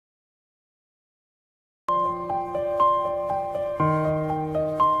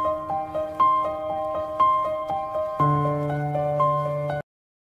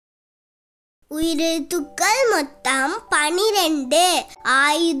உயிரெழுத்துக்கள் மொத்தம் 12.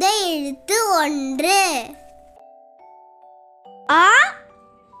 ஆயுத எழுத்து 1. ஆ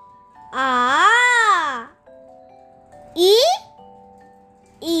ஆ இ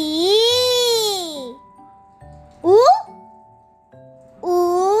ஈ உ ஊ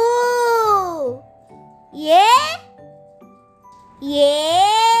ஏ ஏ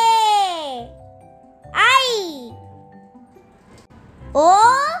ஐ ஓ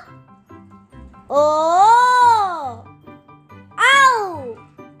ஓ ஔ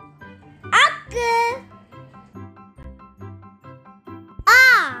அக்கு ஆ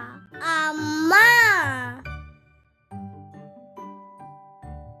அம்மா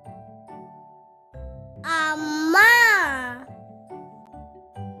அம்மா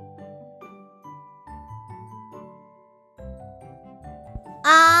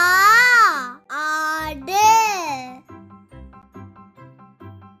ஆ ஆடு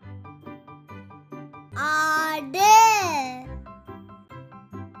ஆடு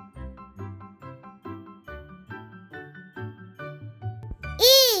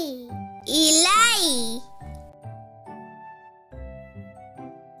இ இலை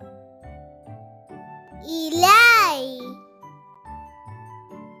இலை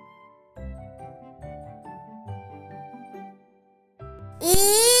ஈ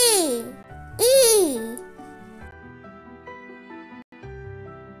ஈ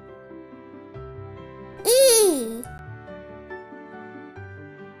ஈ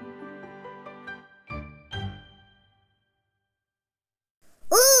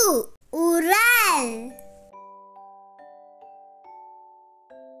உ உரல்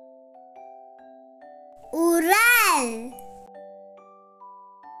உரல்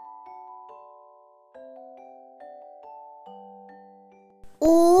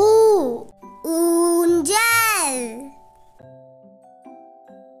ஊ ஊஞ்சல்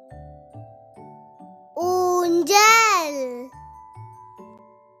ஊஞ்சல்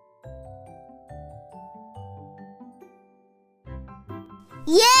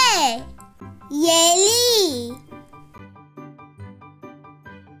ஏ எலி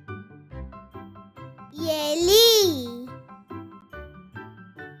எலி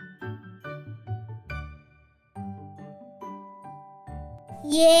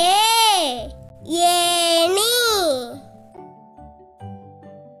ஏ ஏணி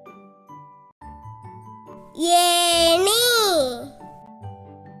ஏணி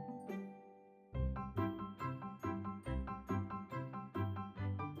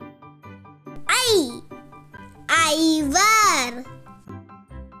ஐ ஐவர்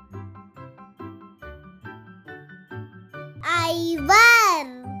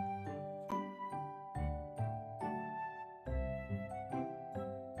ஐவர்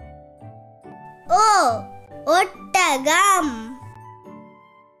ஓ ஒட்டகம்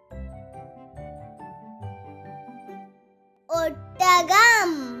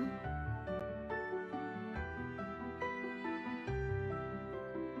ஒட்டகம்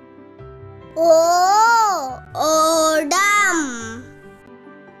ஓ ஓடம்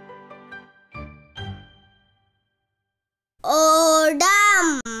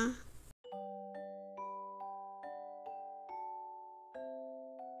ஓடம்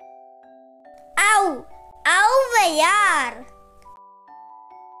ஔ ஔவையார்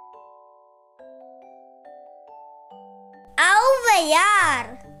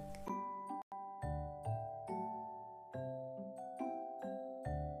ஔவையார்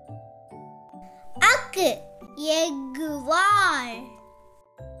அக்கு எக்குவாள்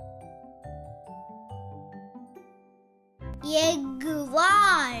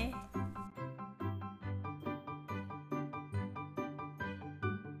எக்குவாள்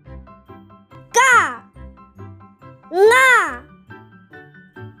கா ஞா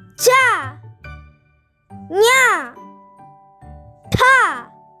சா ஞா டா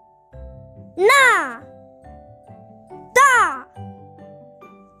நா தா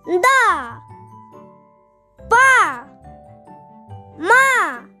தா பா மா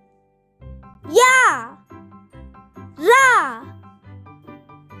யா ரா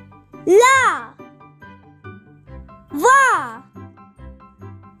லா வா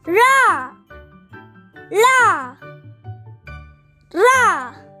ரா லா ரா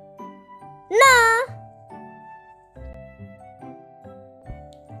நா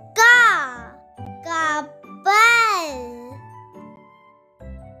கா கப்பல்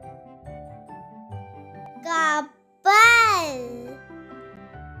கப்பல்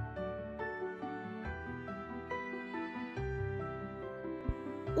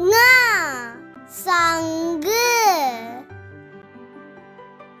ங சங்கு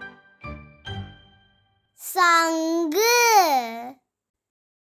சங்கு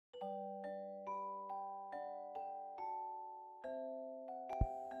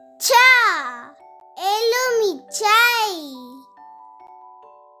எலுமிச்சை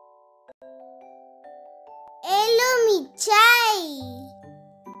எலுமிச்சை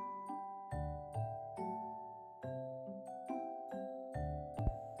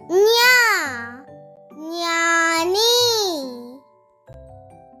ஞா ஞானி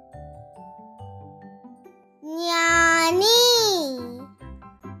ஞானி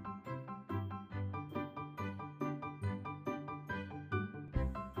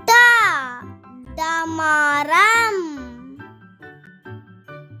தா டமாரம்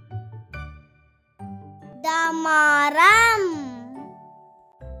டமாரம்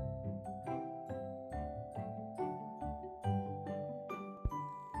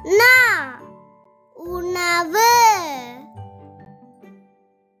நா உணவு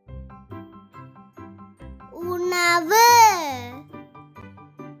உணவு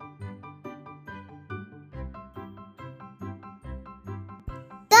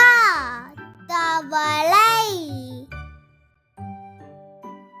தா தவளை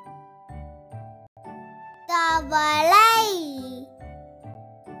தவளை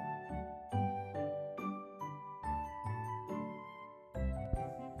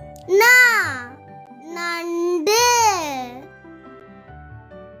நா நண்டு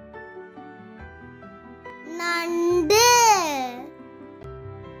நண்டு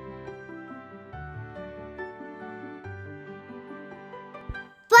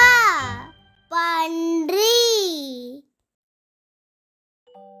ப பன்றி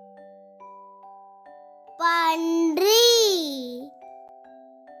பன்றி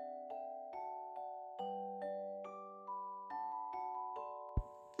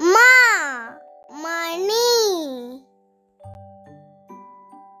மா மணி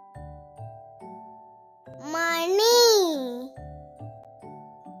மணி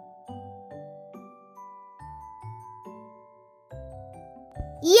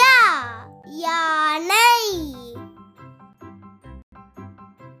யா யானை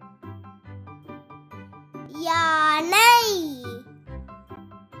யானை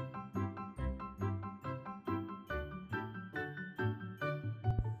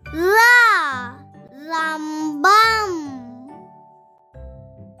ரா ரம்பம்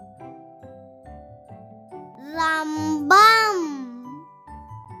ரம்பம்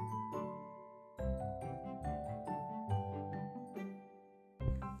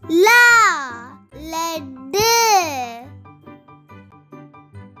லா லட்டு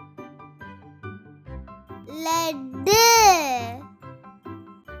லட்டு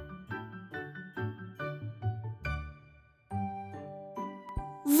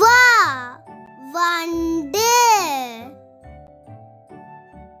வா வண்டு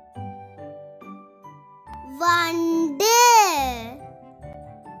வண்டு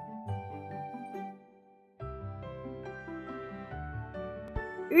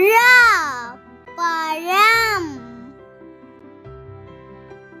ரா பழம்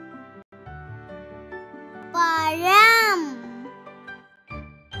பழம்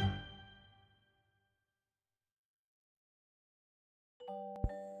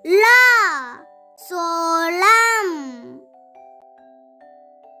லா சோளம்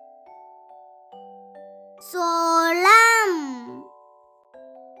சோளம்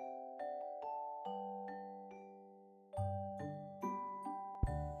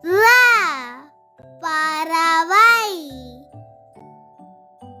ரா பறவை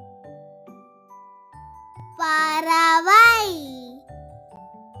பறவை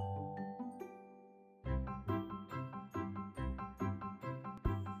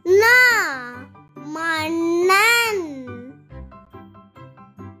நா மன்னன்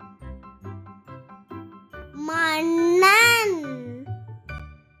மன்னன்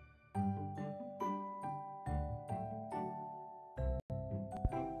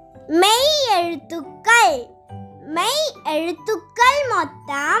மெய் எழுத்துக்கள்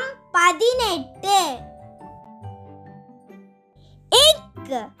மொத்தம் 18.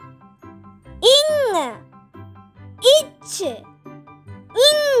 இக் இங் இச்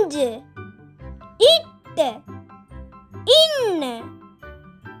இஞ்சு இட் இன்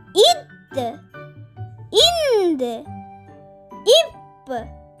இத் இந்து இப்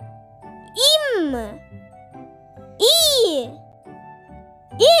இம் ஈ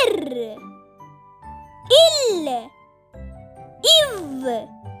இர் இல் இவ்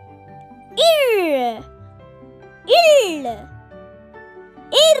இழ் இல்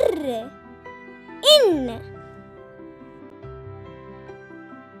இர் இன்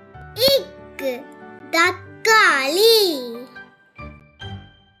இக் தக்காளி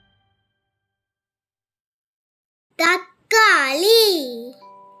தக்காளி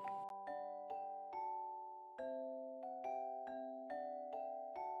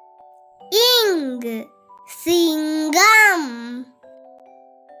இங் சிங்கம்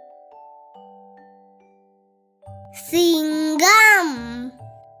சிங்கம்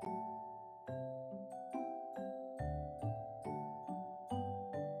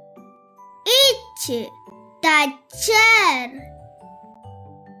இச் தச்சர்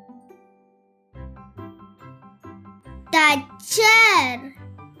தச்சர்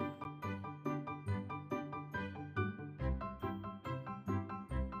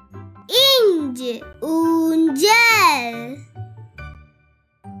இஞ்ச் ஊஞ்சல்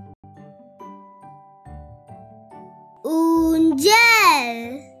ஊஞ்சல்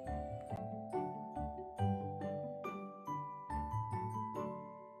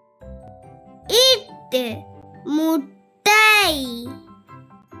இட் முட்டை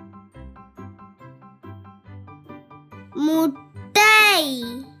முட்டை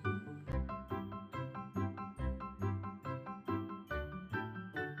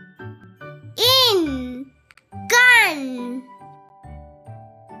இன் கண்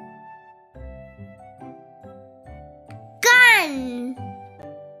கண்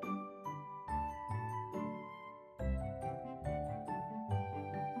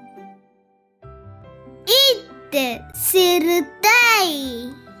இட் சிறுத்தை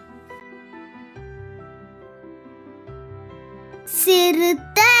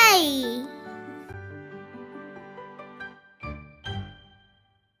சிறுத்தை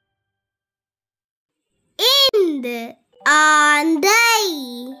இந்து ஆந்தை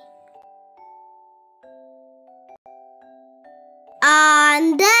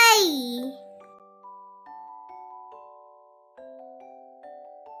ஆந்தை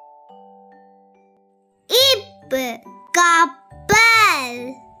இப் கப்பல்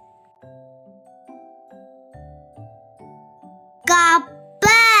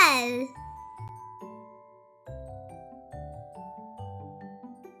கப்பல்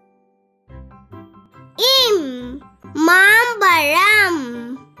இம் மாம்பழம்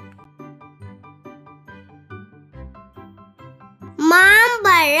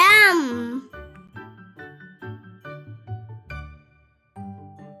மாம்பழம்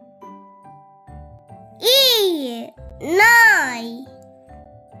ஈ நாய்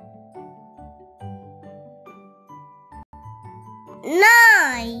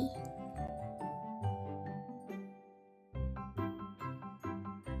நாய்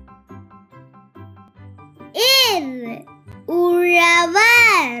இர்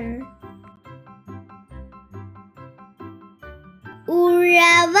உழவர்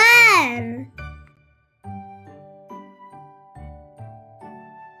உழவர்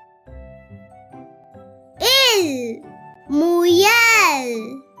இல் முயல்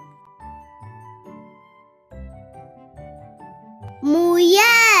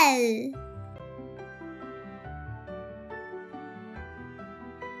முயல்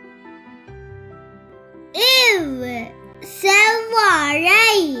இவ்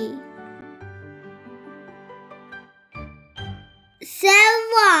செவ்வாழை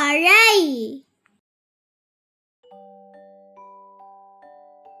செவ்வாழை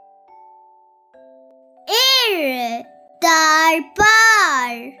இழ்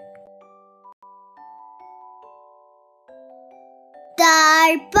தாழ்பாள்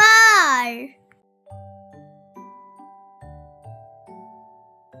தாழ்பாள்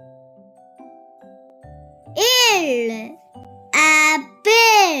இல்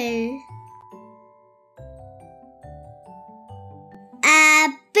ஆப்பிள்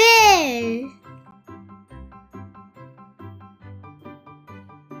ஆப்பிள்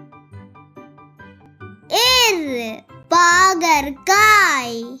இர்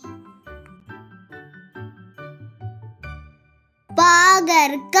பாகற்காய்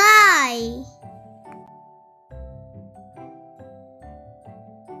பாகற்காய்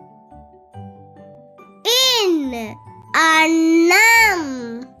இன் அன்னம்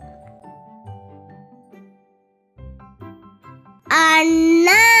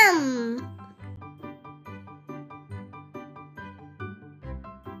அன்னம்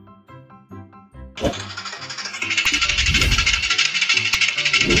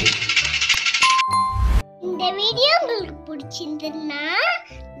இந்த வீடியோ உங்களுக்கு பிடிச்சிருந்ததுன்னா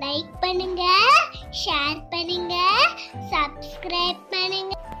லைக் பண்ணுங்க, ஷேர் பண்ணுங்க, சப்ஸ்கிரைப்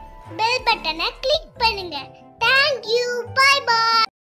பண்ணுங்க, பெல் பட்டனை கிளிக் பண்ணுங்க. Thank you. Bye bye.